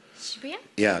Shibuya. Shibuya?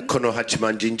 Yeah, Kono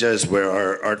Hachiman Jinja is where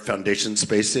our art foundation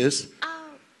space is. Oh,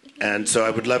 and so I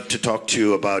would love to talk to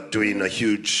you about doing a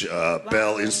huge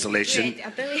bell installation.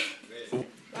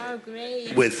 Wow,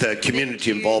 great. With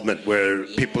community involvement where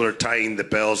people are tying the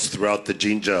bells throughout the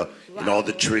Jinja and all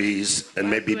the trees, and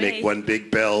maybe make one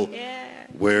big bell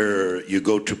where you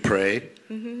go to pray.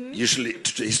 Usually,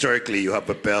 historically, you have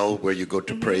a bell where you go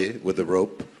to pray with a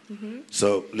rope.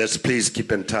 So let's please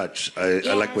keep in touch.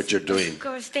 I like what you're doing. Of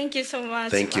course, thank you so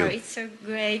much. Thank you. Wow, it's so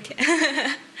great.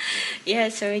 Yeah,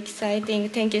 so exciting.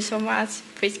 Thank you so much.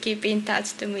 Please keep in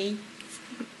touch to me.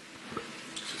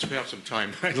 Since we have some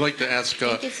time, I'd like to ask,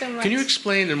 Thank you so much. can you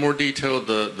explain in more detail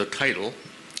the title?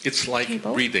 It's like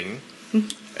Table? breathing.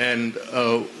 And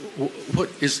what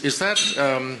is that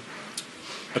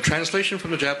a translation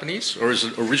from the Japanese, or is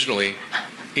it originally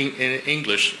in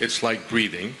English? It's like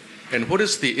breathing. And what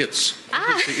is the its? What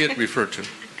does the it refer to?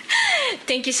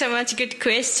 Thank you so much. Good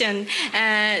question.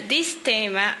 This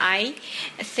theme I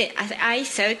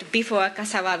thought before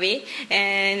Kasawabi,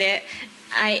 and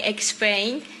I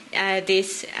explained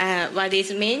this what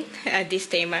is mean this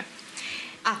theme.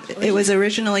 It was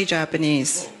originally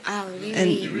Japanese. Oh,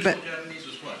 really? But Japanese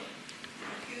is what?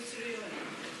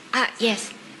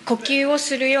 Yes. 呼吸を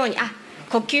するように。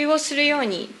呼吸をするよう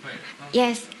に。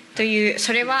Yes. という、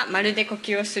それはまるで呼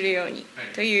吸をするように。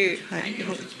という。はい。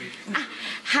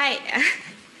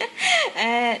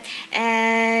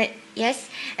Yes.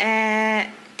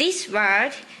 This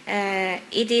word,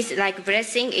 it is like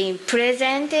blessing in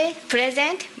present.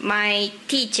 My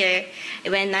teacher,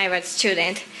 when I was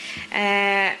student,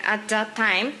 at that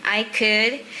time, I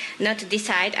could not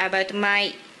decide about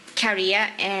my career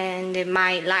and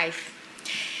my life.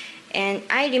 And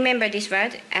I remember this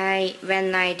word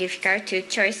when I difficult to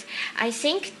choice. I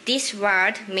think this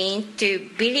word means to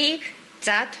believe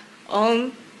that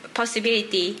on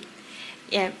possibility.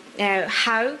 Yeah,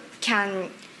 how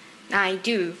can I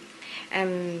do?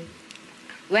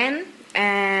 When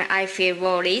I feel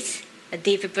worries, a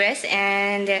deep breath,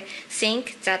 and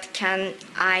think that can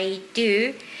I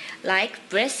do like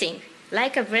breathing,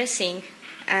 like a breathing.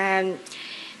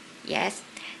 Yes,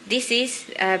 this is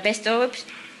best of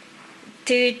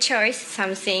to choose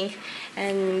something,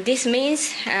 and this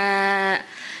means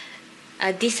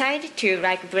decide to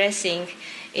like breathing.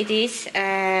 It is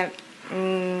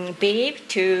believe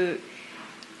to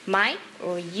my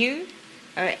or you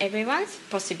or everyone's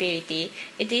possibility.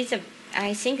 It is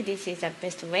I think this is the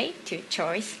best way to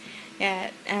choose.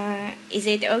 Is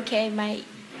it okay? My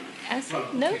answer?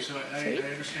 Well, No. okay, so I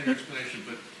understand your explanation,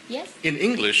 but Yes. in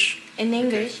English, In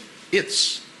English.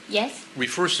 it's Yes.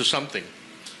 refers to something.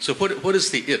 So what is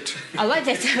the it? What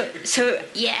is so?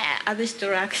 Yeah,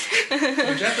 abstract.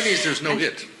 In Japanese, there's no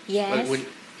it. Yes. When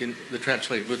in the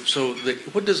translation, but so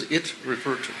what does it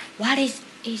refer to? What is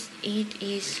it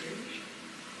is?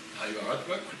 ああいうアー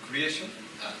トワーククリエーション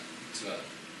実は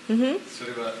そ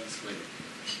れはすごい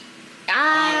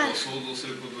アートを想像す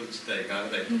ること自体が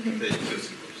何かで意図す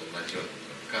ることと同じようなこ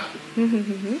とな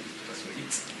のかそ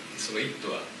の it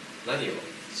は何を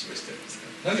示してるんですか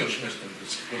何を示してるんで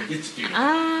すか？この it っていうの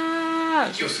は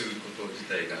息をすること自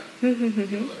体がようなものって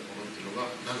いうのが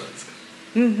何なんですか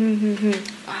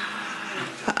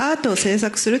アートを制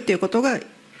作するっていうことが「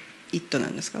イット」な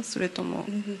んですか？それとも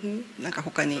なんか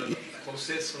他にこの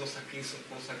作品そ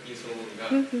のも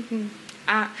の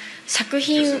が作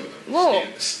品を考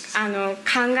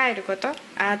えること、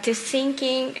to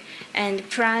thinking and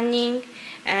planning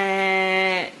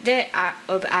the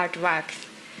of artwork.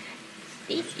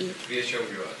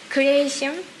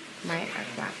 Creation my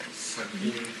artwork. 作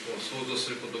品を想像す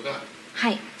ることがは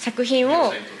い、作品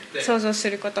を想像す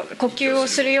ること、呼吸を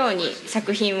するように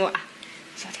作品を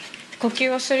そうです。呼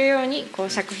吸をするようにこう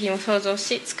作品を想像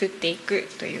し作っていく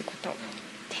ということ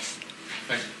です。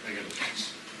はい、ありがとうございま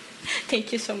す。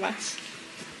Thank you so much.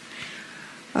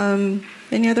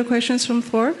 Any other questions from the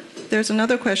floor? There's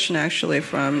another question actually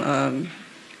from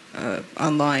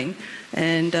online,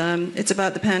 and it's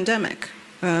about the pandemic.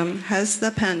 Has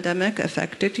the pandemic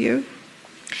affected you?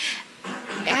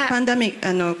 パンデミ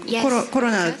ックコ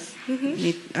ロナ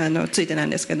についてな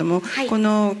んですけども、こ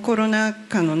のコロナ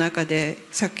禍の中で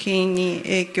作品に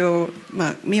影響、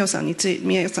ミオさん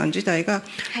自体が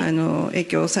影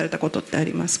響されたことってあ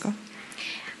りますか？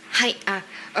はい、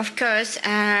of course.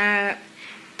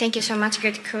 Thank you so much.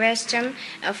 Good question.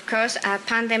 Of course,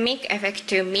 pandemic affect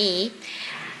to me.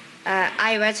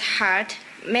 I was hurt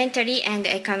mentally and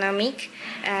economic,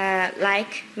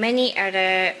 like many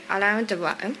other around the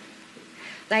world.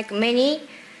 Like many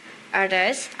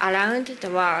others around the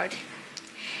world.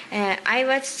 I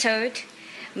was thought,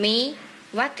 me,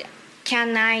 what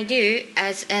can I do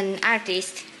as an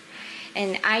artist?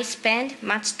 And I spent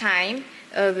much time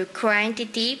of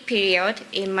quantity period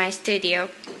in my studio.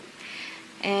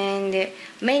 And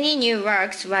many new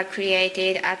works were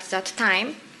created at that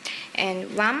time.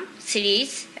 And one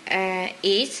series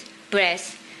is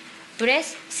Breath.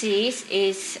 Breath series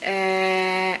is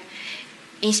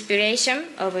inspiration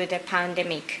of the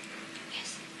pandemic.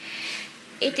 Yes.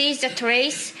 It is a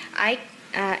trace I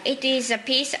It is a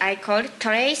piece I called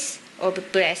Trace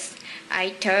of Breath. I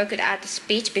talked at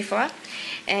speech before,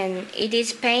 and it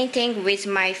is painting with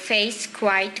my face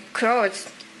quite close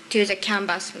to the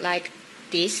canvas like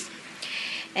this.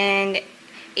 And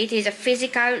it is a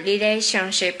physical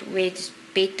relationship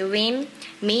between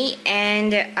me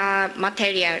and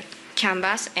material,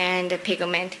 canvas and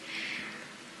pigment.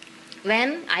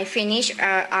 When I finish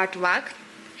artwork,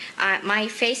 my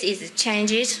face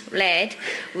changes red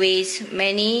with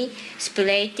many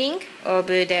splattering of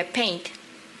the paint.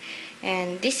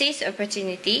 And this is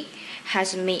opportunity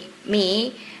has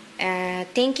me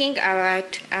thinking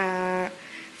about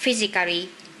physically.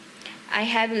 I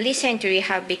have recently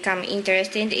become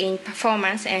interested in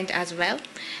performance and as well,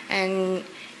 and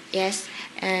yes,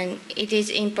 and it is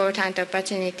important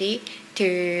opportunity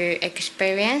to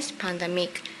experience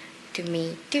pandemic to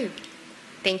me too.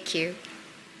 Thank you.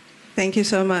 Thank you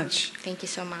so much. Thank you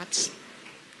so much.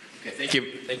 Okay,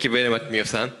 thank you very much,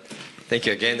 Mio-san. Thank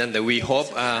you again, and we hope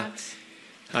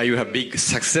you have big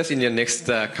success in your next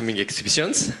coming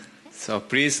exhibitions. So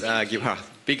please give her a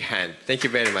big hand. Thank you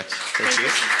very much. Thank you.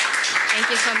 Thank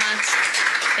you so much.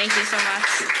 Thank you so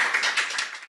much.